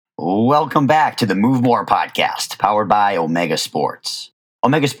Welcome back to the Move More podcast, powered by Omega Sports.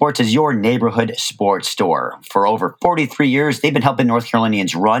 Omega Sports is your neighborhood sports store. For over 43 years, they've been helping North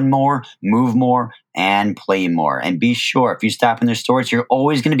Carolinians run more, move more, and play more. And be sure, if you stop in their stores, you're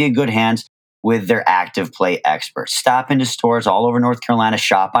always going to be in good hands with their active play experts. Stop into stores all over North Carolina,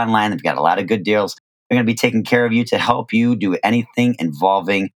 shop online. They've got a lot of good deals. They're going to be taking care of you to help you do anything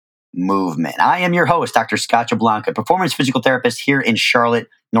involving movement. I am your host, Dr. Scott Jablanca, performance physical therapist here in Charlotte,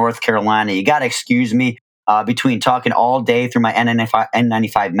 North Carolina. You got to excuse me between talking all day through my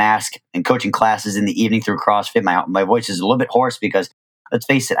N95 mask and coaching classes in the evening through CrossFit. My voice is a little bit hoarse because, let's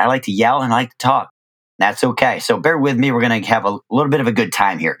face it, I like to yell and I like to talk. That's okay. So bear with me. We're going to have a little bit of a good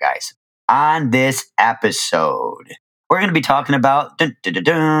time here, guys. On this episode, we're going to be talking about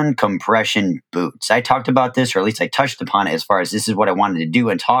compression boots. I talked about this, or at least I touched upon it as far as this is what I wanted to do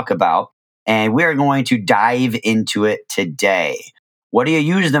and talk about. And we're going to dive into it today. What do you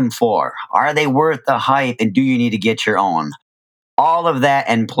use them for? Are they worth the hype? And do you need to get your own? All of that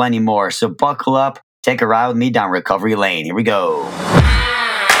and plenty more. So buckle up, take a ride with me down recovery lane. Here we go.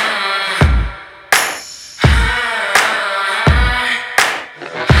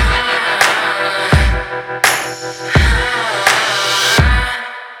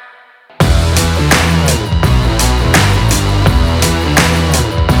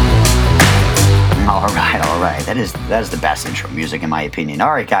 All right. That is the best intro music in my opinion.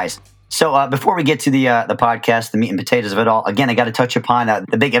 All right, guys. So before we get to the podcast, the meat and potatoes of it all, again, I got to touch upon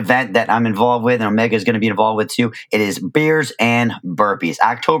the big event that I'm involved with and Omega is going to be involved with too. It is Beers and Burpees,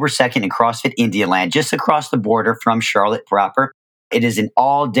 October 2nd in CrossFit Indialand, just across the border from Charlotte proper. It is an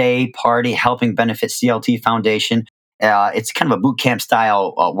all-day party helping benefit CLT Foundation. It's kind of a boot camp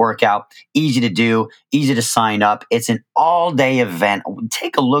style workout, easy to do, easy to sign up. It's an all-day event.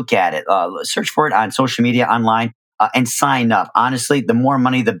 Take a look at it. Search for it on social media, online. And sign up. Honestly, the more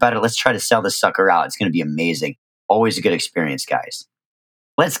money, the better. Let's try to sell this sucker out. It's going to be amazing. Always a good experience, guys.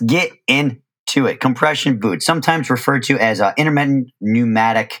 Let's get into it. Compression boots, sometimes referred to as intermittent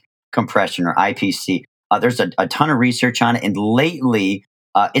pneumatic compression or IPC. There's a ton of research on it. And lately,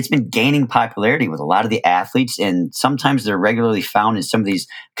 it's been gaining popularity with a lot of the athletes. And sometimes they're regularly found in some of these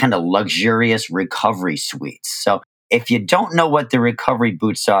kind of luxurious recovery suites. So if you don't know what the recovery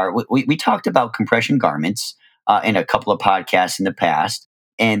boots are, we talked about compression garments in a couple of podcasts in the past.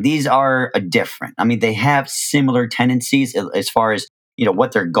 And these are different. I mean, they have similar tendencies as far as,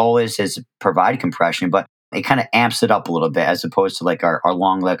 what their goal is to provide compression, but it kind of amps it up a little bit as opposed to like our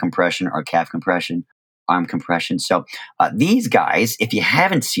long leg compression, our calf compression, arm compression. So these guys, if you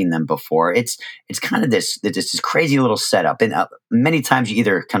haven't seen them before, it's kind of this crazy little setup. And many times you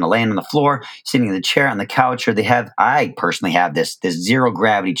either kind of laying on the floor, sitting in the chair on the couch, or I personally have this zero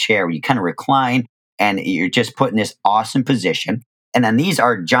gravity chair where you kind of recline and you're just put in this awesome position. And then these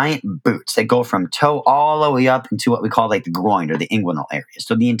are giant boots that go from toe all the way up into what we call like the groin or the inguinal area.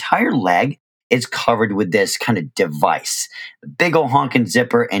 So the entire leg is covered with this kind of device, big old honking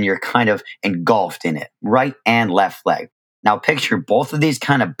zipper, and you're kind of engulfed in it, right and left leg. Now picture both of these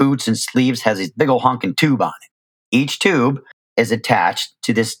kind of boots and sleeves has this big old honking tube on it. Each tube is attached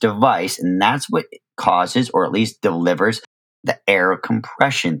to this device, and that's what causes, or at least delivers, the air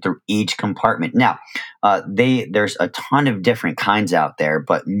compression through each compartment. Now, there's a ton of different kinds out there,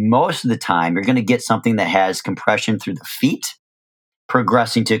 but most of the time you're going to get something that has compression through the feet,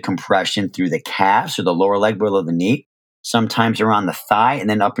 progressing to compression through the calves or the lower leg below the knee, sometimes around the thigh, and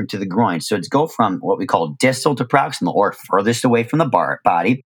then up into the groin. So it's go from what we call distal to proximal, or furthest away from the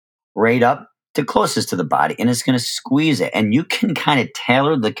body, right up to closest to the body, and it's going to squeeze it. And you can kind of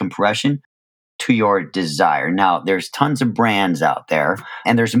tailor the compression to your desire. Now, there's tons of brands out there,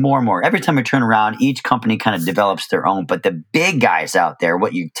 and there's more and more. Every time I turn around, each company kind of develops their own. But the big guys out there,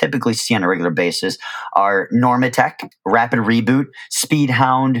 what you typically see on a regular basis, are Normatec, Rapid Reboot,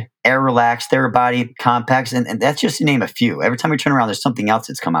 Speedhound, Air Relax, Therabody, Compacts, and that's just to name a few. Every time we turn around, there's something else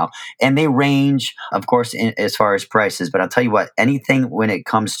that's come out. And they range, of course, as far as prices. But I'll tell you what, anything when it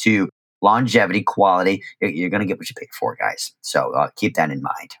comes to longevity, quality, you're going to get what you pay for, guys. So keep that in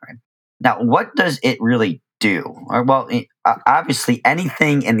mind, right? Now, what does it really do? Well, obviously,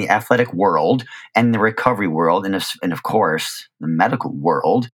 anything in the athletic world and the recovery world, and of course, the medical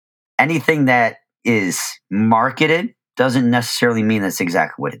world, anything that is marketed doesn't necessarily mean that's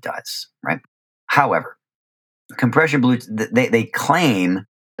exactly what it does, right? However, compression boots, they claim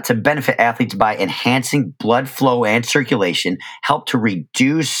to benefit athletes by enhancing blood flow and circulation, help to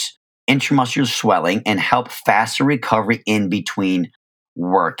reduce intramuscular swelling, and help faster recovery in between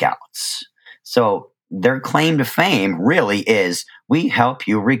workouts. So their claim to fame really is we help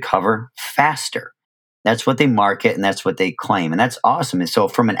you recover faster. That's what they market and that's what they claim. And that's awesome. And so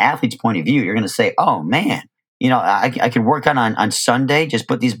from an athlete's point of view, you're going to say, oh man, I could work on Sunday, just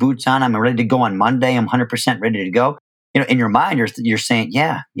put these boots on. I'm ready to go on Monday. I'm 100% ready to go. In your mind, you're saying,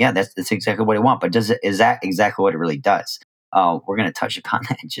 yeah, that's exactly what I want. But is that exactly what it really does? We're going to touch upon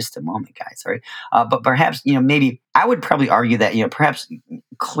that in just a moment, guys. All right. But perhaps, maybe I would probably argue that, perhaps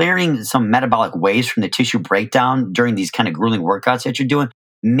clearing some metabolic waste from the tissue breakdown during these kind of grueling workouts that you're doing,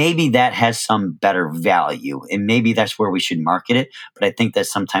 maybe that has some better value. And maybe that's where we should market it. But I think that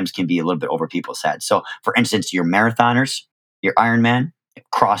sometimes can be a little bit over people's heads. So for instance, your marathoners, your Ironman,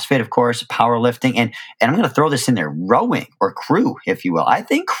 CrossFit, of course, powerlifting, and I'm going to throw this in there, rowing or crew, if you will. I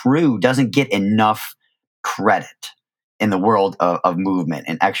think crew doesn't get enough credit in the world of movement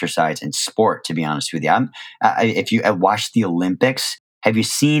and exercise and sport, to be honest with you. If you watch the Olympics, have you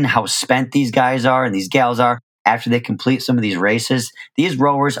seen how spent these guys are and these gals are after they complete some of these races? These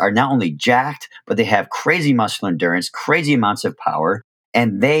rowers are not only jacked, but they have crazy muscle endurance, crazy amounts of power,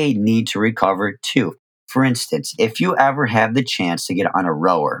 and they need to recover too. For instance, if you ever have the chance to get on a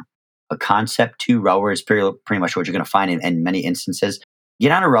rower, a Concept 2 rower is pretty much what you're going to find in many instances.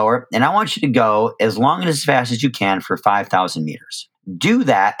 Get on a rower, and I want you to go as long and as fast as you can for 5,000 meters. Do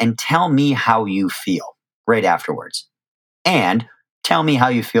that and tell me how you feel right afterwards. And tell me how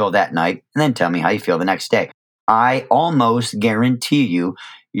you feel that night, and then tell me how you feel the next day. I almost guarantee you,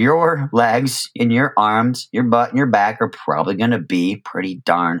 your legs and your arms, your butt and your back are probably going to be pretty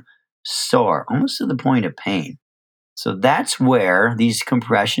darn sore, almost to the point of pain. So that's where these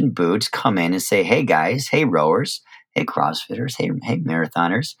compression boots come in and say, hey guys, hey rowers, hey CrossFitters, hey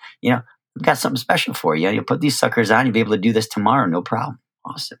marathoners, we've got something special for you. You'll put these suckers on, you'll be able to do this tomorrow, no problem.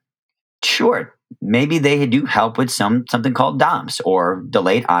 Awesome. Sure, maybe they do help with something called DOMS, or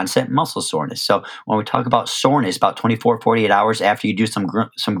delayed onset muscle soreness. So when we talk about soreness, about 24, 48 hours after you do some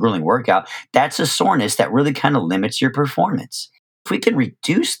grueling workout, that's a soreness that really kind of limits your performance. If we can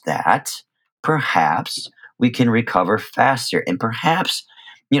reduce that, perhaps we can recover faster. And perhaps,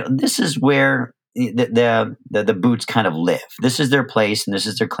 this is where the boots kind of live. This is their place, and this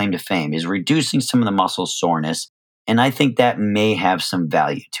is their claim to fame, is reducing some of the muscle soreness. And I think that may have some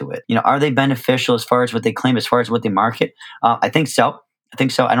value to it. Are they beneficial as far as what they claim, as far as what they market? I think so.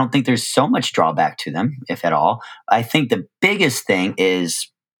 I don't think there's so much drawback to them, if at all. I think the biggest thing is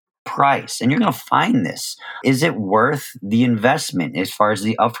price. And you're going to find this. Is it worth the investment as far as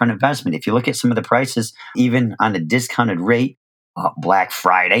the upfront investment? If you look at some of the prices, even on a discounted rate, Black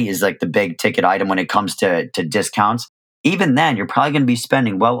Friday is like the big ticket item when it comes to discounts. Even then, you're probably going to be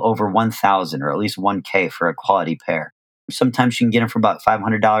spending well over $1,000 or at least $1,000 for a quality pair. Sometimes you can get them for about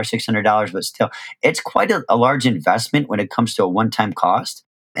 $500, $600, but still, it's quite a large investment when it comes to a one-time cost.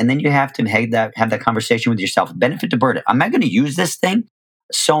 And then you have to have that conversation with yourself. Benefit to burden. Am I going to use this thing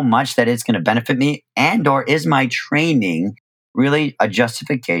so much that it's going to benefit me? And or is my training really a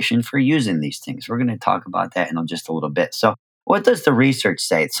justification for using these things? We're going to talk about that in just a little bit. So what does the research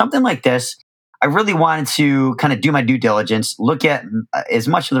say? Something like this, I really wanted to kind of do my due diligence, look at as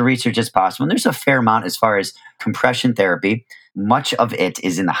much of the research as possible. And there's a fair amount as far as compression therapy. Much of it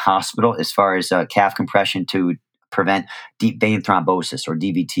is in the hospital as far as calf compression to prevent deep vein thrombosis, or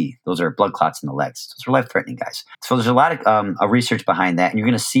DVT. Those are blood clots in the legs. Those are life-threatening, guys. So there's a lot of research behind that, and you're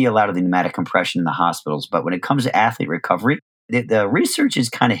going to see a lot of the pneumatic compression in the hospitals. But when it comes to athlete recovery, the research is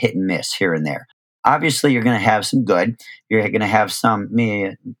kind of hit and miss here and there. Obviously, you're going to have some good. You're going to have some,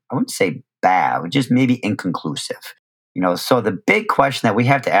 I wouldn't say bad, just maybe inconclusive. So the big question that we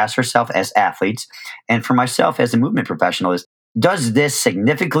have to ask ourselves as athletes, and for myself as a movement professional, is, does this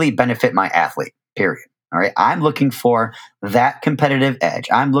significantly benefit my athlete? Period. All right. I'm looking for that competitive edge.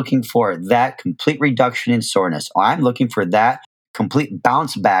 I'm looking for that complete reduction in soreness. Or I'm looking for that complete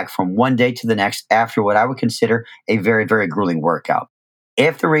bounce back from one day to the next after what I would consider a very, very grueling workout.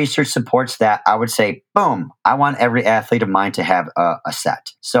 If the research supports that, I would say, boom, I want every athlete of mine to have a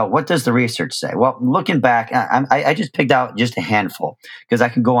set. So what does the research say? Well, looking back, I just picked out just a handful because I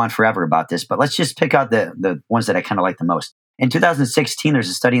can go on forever about this, but let's just pick out the ones that I kind of like the most. In 2016, there's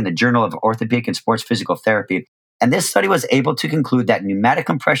a study in the Journal of Orthopedic and Sports Physical Therapy, and this study was able to conclude that pneumatic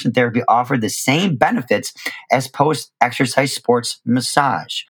compression therapy offered the same benefits as post-exercise sports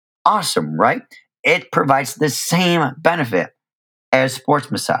massage. Awesome, right? It provides the same benefit as sports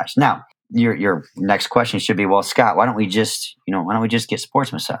massage. Now, your next question should be, well, Scott, why don't we just get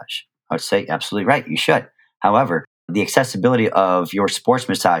sports massage? I would say, absolutely right, you should. However, the accessibility of your sports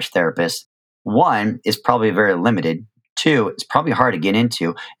massage therapist, one, is probably very limited Two, it's probably hard to get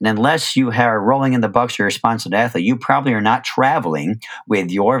into. And unless you are rolling in the bucks or you're a sponsored athlete, you probably are not traveling with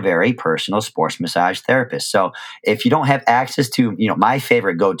your very personal sports massage therapist. So if you don't have access to, my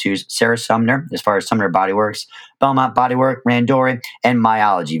favorite go-tos, Sarah Sumner, as far as Sumner Bodyworks, Belmont Bodywork, Randori, and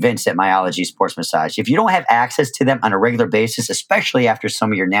Myology, Vince at Myology Sports Massage. If you don't have access to them on a regular basis, especially after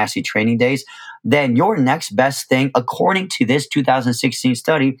some of your nasty training days, then your next best thing, according to this 2016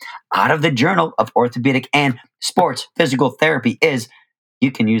 study out of the Journal of Orthopedic and Sports Physical Therapy, is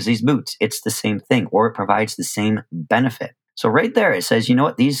you can use these boots. It's the same thing, or it provides the same benefit. So right there, it says,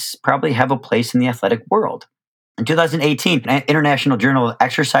 these probably have a place in the athletic world. In 2018, International Journal of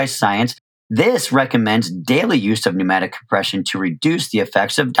Exercise Science, this recommends daily use of pneumatic compression to reduce the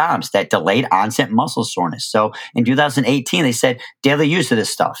effects of DOMS, that delayed onset muscle soreness. So in 2018, they said daily use of this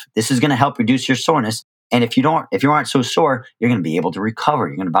stuff. This is going to help reduce your soreness. And if you aren't so sore, you're going to be able to recover.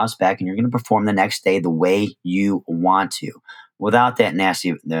 You're going to bounce back and you're going to perform the next day the way you want to, without that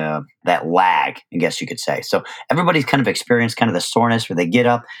nasty, that lag, I guess you could say. So everybody's kind of experienced kind of the soreness where they get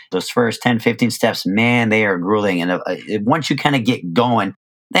up, those first 10, 15 steps, man, they are grueling. And once you kind of get going,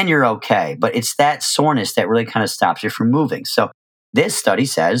 then you're okay. But it's that soreness that really kind of stops you from moving. So this study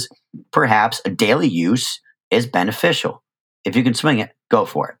says perhaps a daily use is beneficial. If you can swing it, go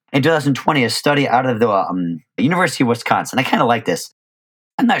for it. In 2020, a study out of the University of Wisconsin. I kind of like this.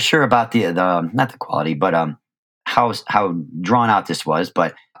 I'm not sure about the not the quality, but how drawn out this was.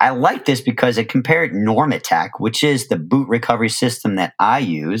 But I like this because it compared NormaTec, which is the boot recovery system that I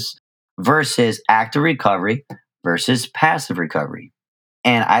use, versus active recovery versus passive recovery.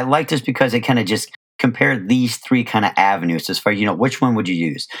 And I like this because it kind of just compared these three kind of avenues as far as, which one would you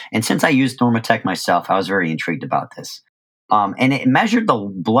use? And since I used NormaTec myself, I was very intrigued about this. And it measured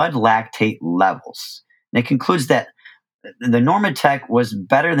the blood lactate levels. And it concludes that the NormaTec was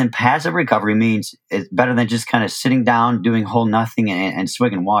better than passive recovery, means it's better than just kind of sitting down, doing whole nothing and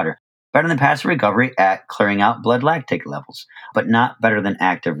swigging water. Better than passive recovery at clearing out blood lactate levels, but not better than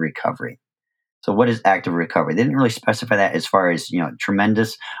active recovery. So what is active recovery? They didn't really specify that as far as,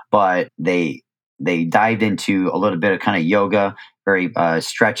 tremendous, but they dived into a little bit of kind of yoga, very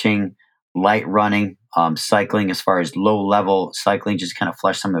stretching, light running, cycling as far as low level cycling, just kind of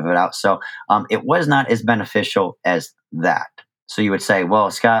flush some of it out. So it was not as beneficial as that. So you would say, well,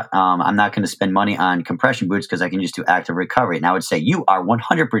 Scott, I'm not going to spend money on compression boots because I can just do active recovery. And I would say you are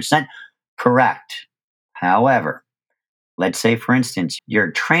 100% correct. However, let's say, for instance,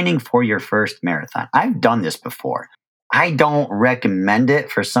 you're training for your first marathon. I've done this before. I don't recommend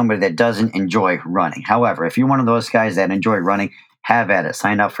it for somebody that doesn't enjoy running. However, if you're one of those guys that enjoy running, have at it.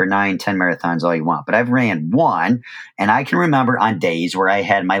 Sign up for 9, 10 marathons, all you want. But I've ran one, and I can remember on days where I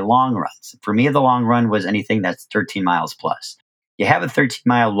had my long runs. For me, the long run was anything that's 13 miles plus. You have a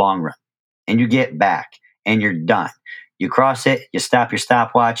 13-mile long run, and you get back, and you're done. You cross it, you stop your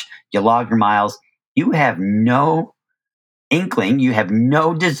stopwatch, you log your miles. You have no inkling, you have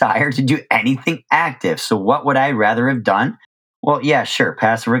no desire to do anything active. So what would I rather have done? Well, yeah, sure,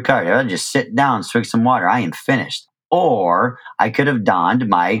 passive recovery. I'll just sit down, swig some water. I am finished. Or I could have donned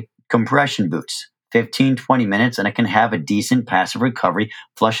my compression boots, 15, 20 minutes, and I can have a decent passive recovery,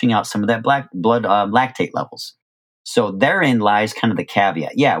 flushing out some of that blood lactate levels. So therein lies kind of the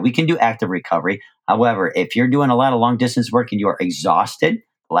caveat. Yeah, we can do active recovery. However, if you're doing a lot of long distance work and you are exhausted,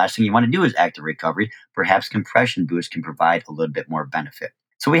 the last thing you want to do is active recovery. Perhaps compression boots can provide a little bit more benefit.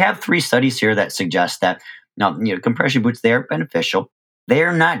 So we have 3 studies here that suggest that compression boots, they are beneficial. They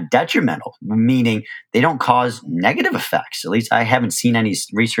are not detrimental, meaning they don't cause negative effects. At least I haven't seen any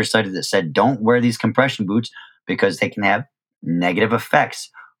research study that said don't wear these compression boots because they can have negative effects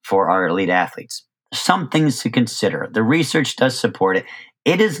for our elite athletes. Some things to consider. The research does support it.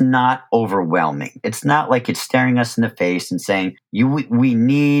 It is not overwhelming. It's not like it's staring us in the face and saying, we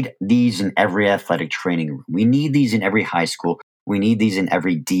need these in every athletic training room. We need these in every high school. We need these in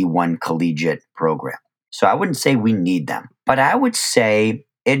every D1 collegiate program. So I wouldn't say we need them, but I would say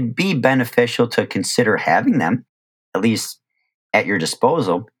it'd be beneficial to consider having them, at least at your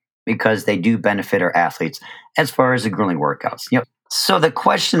disposal, because they do benefit our athletes as far as the grueling workouts. So the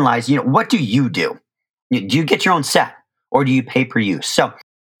question lies, what do you do? Do you get your own set or do you pay per use? So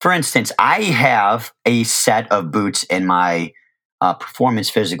for instance, I have a set of boots in my performance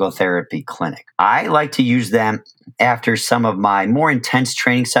physical therapy clinic. I like to use them after some of my more intense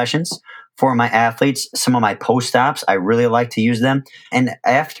training sessions for my athletes. Some of my post-ops, I really like to use them. And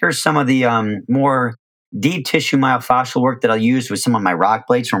after some of the more deep tissue myofascial work that I'll use with some of my rock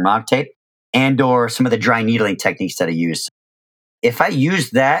plates from Rock Tape and or some of the dry needling techniques that I use. If I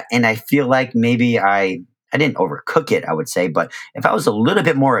use that and I feel like maybe I I didn't overcook it, I would say, but if I was a little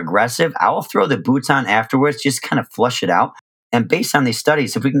bit more aggressive, I will throw the boots on afterwards, just kind of flush it out. And based on these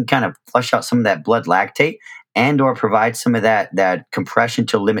studies, if we can kind of flush out some of that blood lactate and or provide some of that compression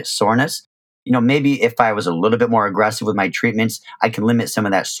to limit soreness, maybe if I was a little bit more aggressive with my treatments, I can limit some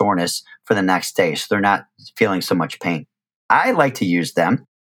of that soreness for the next day so they're not feeling so much pain. I like to use them,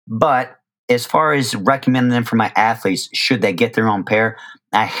 but as far as recommending them for my athletes, should they get their own pair,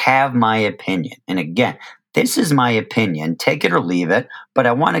 I have my opinion. And again, this is my opinion. Take it or leave it, but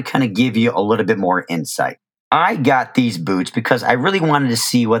I want to kind of give you a little bit more insight. I got these boots because I really wanted to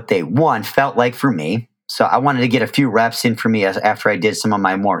see what they, felt like for me. So I wanted to get a few reps in for me after I did some of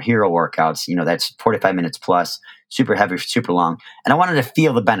my more hero workouts. That's 45 minutes plus, super heavy, super long. And I wanted to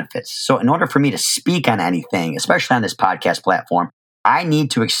feel the benefits. So in order for me to speak on anything, especially on this podcast platform, I need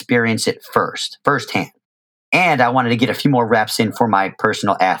to experience it firsthand. And I wanted to get a few more reps in for my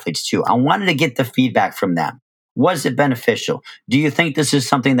personal athletes too. I wanted to get the feedback from them. Was it beneficial? Do you think this is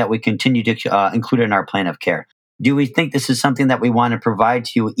something that we continue to include in our plan of care? Do we think this is something that we want to provide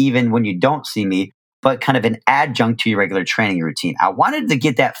to you even when you don't see me, but kind of an adjunct to your regular training routine? I wanted to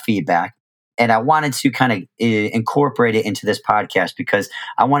get that feedback, and I wanted to kind of incorporate it into this podcast because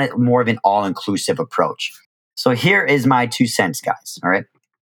I wanted more of an all-inclusive approach. So here is my 2 cents, guys. All right.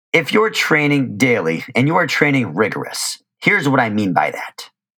 If you're training daily and you are training rigorous, here's what I mean by that.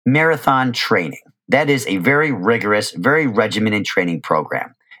 Marathon training. That is a very rigorous, very regimented training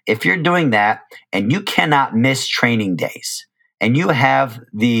program. If you're doing that and you cannot miss training days and you have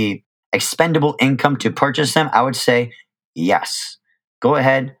the expendable income to purchase them, I would say, yes, go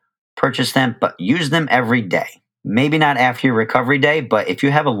ahead, purchase them, but use them every day. Maybe not after your recovery day, but if you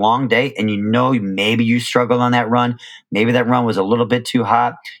have a long day and maybe you struggled on that run, maybe that run was a little bit too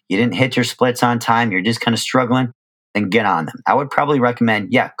hot, you didn't hit your splits on time, you're just kind of struggling, then get on them. I would probably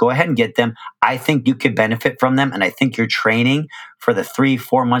recommend, go ahead and get them. I think you could benefit from them. And I think your training for the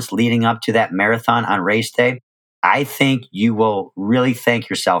 3-4 months leading up to that marathon on race day, I think you will really thank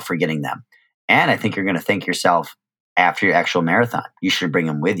yourself for getting them. And I think you're going to thank yourself after your actual marathon. You should bring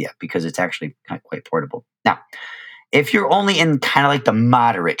them with you because it's actually quite portable. Now, if you're only in kind of like the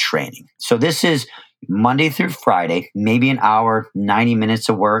moderate training, so this is Monday through Friday, maybe an hour, 90 minutes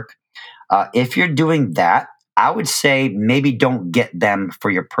of work. If you're doing that, I would say maybe don't get them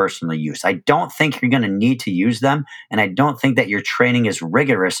for your personal use. I don't think you're going to need to use them, and I don't think that your training is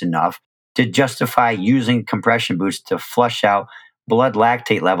rigorous enough to justify using compression boots to flush out blood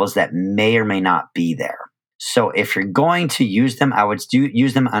lactate levels that may or may not be there. So if you're going to use them, I would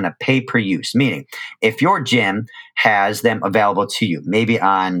use them on a pay-per-use, meaning if your gym has them available to you, maybe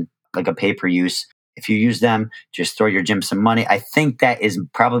on like a pay-per-use, if you use them, just throw your gym some money. I think that is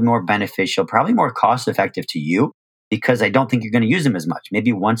probably more beneficial, probably more cost-effective to you because I don't think you're going to use them as much,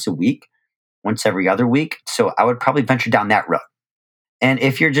 maybe once a week, once every other week. So I would probably venture down that road. And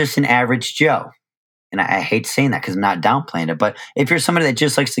if you're just an average Joe, and I hate saying that because I'm not downplaying it, but if you're somebody that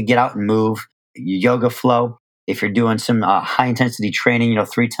just likes to get out and move, yoga flow, if you're doing some high intensity training,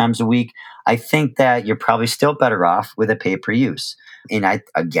 3 times a week, I think that you're probably still better off with a pay-per-use. And I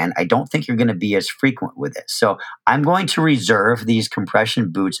don't think you're going to be as frequent with it. So I'm going to reserve these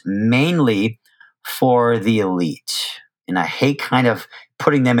compression boots mainly for the elite. And I hate kind of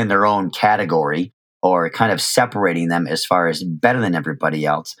putting them in their own category or kind of separating them as far as better than everybody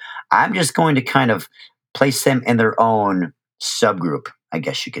else. I'm just going to kind of place them in their own subgroup, I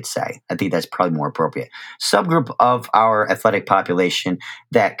guess you could say. I think that's probably more appropriate. Subgroup of our athletic population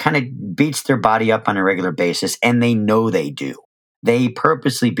that kind of beats their body up on a regular basis, and they know they do. They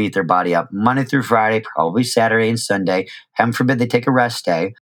purposely beat their body up Monday through Friday, probably Saturday and Sunday. Heaven forbid they take a rest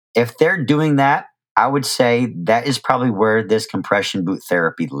day. If they're doing that, I would say that is probably where this compression boot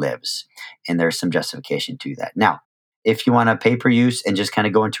therapy lives. And there's some justification to that. Now, if you want to pay-per-use and just kind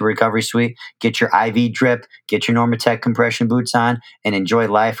of go into a recovery suite, get your IV drip, get your Normatec compression boots on, and enjoy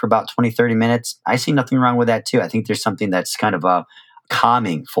life for about 20, 30 minutes. I see nothing wrong with that too. I think there's something that's kind of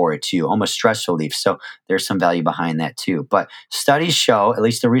calming for it too, almost stress relief. So there's some value behind that too. But studies show, at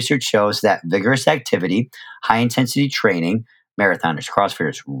least the research shows, that vigorous activity, high-intensity training, marathoners,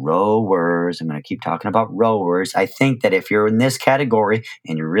 CrossFitters, rowers. I'm going to keep talking about rowers. I think that if you're in this category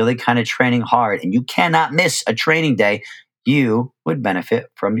and you're really kind of training hard and you cannot miss a training day, you would benefit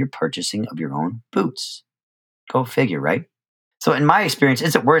from your purchasing of your own boots. Go figure, right? So in my experience,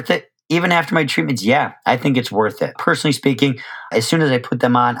 is it worth it? Even after my treatments, yeah, I think it's worth it. Personally speaking, as soon as I put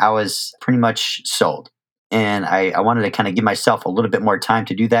them on, I was pretty much sold. And I wanted to kind of give myself a little bit more time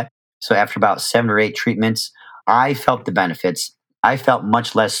to do that. So after about 7 or 8 treatments, I felt the benefits. I felt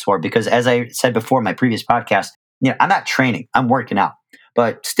much less sore because, as I said before in my previous podcast, I'm not training. I'm working out.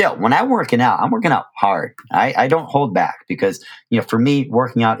 But still, when I'm working out hard. I don't hold back because, for me,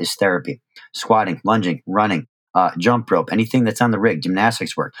 working out is therapy. Squatting, lunging, running, jump rope, anything that's on the rig,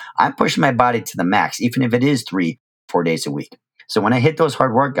 gymnastics work. I'm pushing my body to the max, even if it is 3-4 days a week. So when I hit those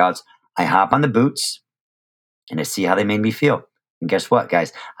hard workouts, I hop on the boots and I see how they made me feel. And guess what,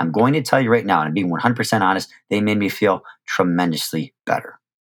 guys? I'm going to tell you right now, and I'm being 100% honest, they made me feel tremendously better.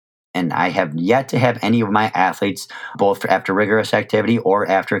 And I have yet to have any of my athletes, both after rigorous activity or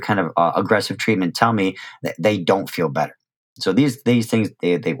after kind of aggressive treatment, tell me that they don't feel better. So these things,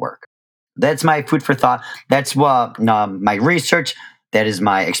 they work. That's my food for thought. That's my research. That is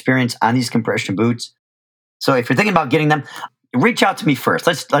my experience on these compression boots. So if you're thinking about getting them, reach out to me first.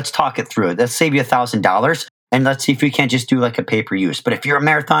 Let's talk it through. Let's save you $1,000. And let's see if we can't just do like a pay-per-use. But if you're a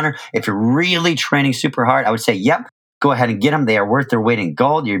marathoner, if you're really training super hard, I would say, yep, go ahead and get them. They are worth their weight in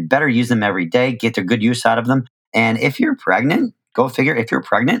gold. You better use them every day. Get their good use out of them. And if you're pregnant, go figure. If you're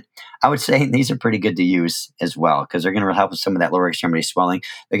pregnant, I would say these are pretty good to use as well because they're going to help with some of that lower extremity swelling.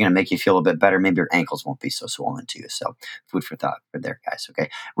 They're going to make you feel a bit better. Maybe your ankles won't be so swollen to you. So food for thought for there, guys. Okay.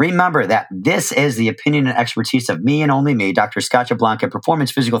 Remember that this is the opinion and expertise of me and only me, Dr. Scott Jablanca, Performance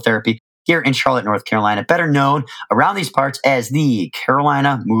Physical Therapy, here in Charlotte, North Carolina, better known around these parts as the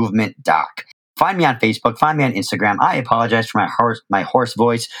Carolina Movement Doc. Find me on Facebook. Find me on Instagram. I apologize for my hoarse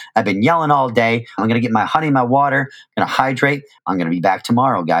voice. I've been yelling all day. I'm going to get my honey, my water. I'm going to hydrate. I'm going to be back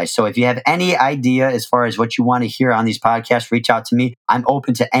tomorrow, guys. So if you have any idea as far as what you want to hear on these podcasts, reach out to me. I'm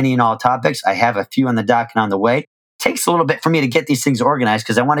open to any and all topics. I have a few on the dock and on the way. It takes a little bit for me to get these things organized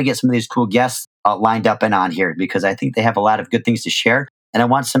because I want to get some of these cool guests lined up and on here because I think they have a lot of good things to share. And I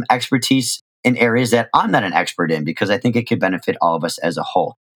want some expertise in areas that I'm not an expert in because I think it could benefit all of us as a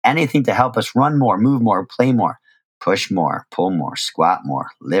whole. Anything to help us run more, move more, play more, push more, pull more, squat more,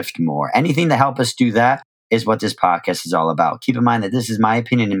 lift more. Anything to help us do that is what this podcast is all about. Keep in mind that this is my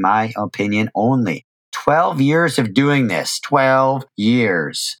opinion and my opinion only. 12 years of doing this. 12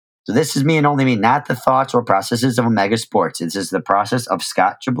 years. So this is me and only me, not the thoughts or processes of Omega Sports. This is the process of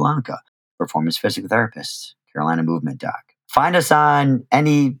Scott Jablanca, Performance Physical Therapist, Carolina Movement Doc. Find us on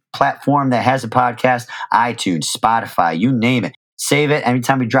any platform that has a podcast, iTunes, Spotify, you name it. Save it. Every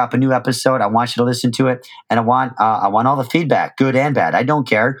time we drop a new episode, I want you to listen to it. And I want all the feedback, good and bad. I don't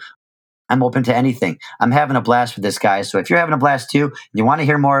care. I'm open to anything. I'm having a blast with this, guys. So if you're having a blast too, and you want to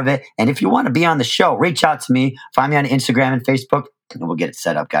hear more of it, and if you want to be on the show, reach out to me. Find me on Instagram and Facebook, and we'll get it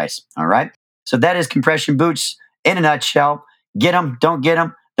set up, guys. All right? So that is compression boots in a nutshell. Get them, don't get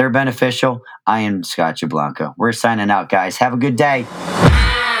them. They're beneficial. I am Scott Jablanca. We're signing out, guys. Have a good day.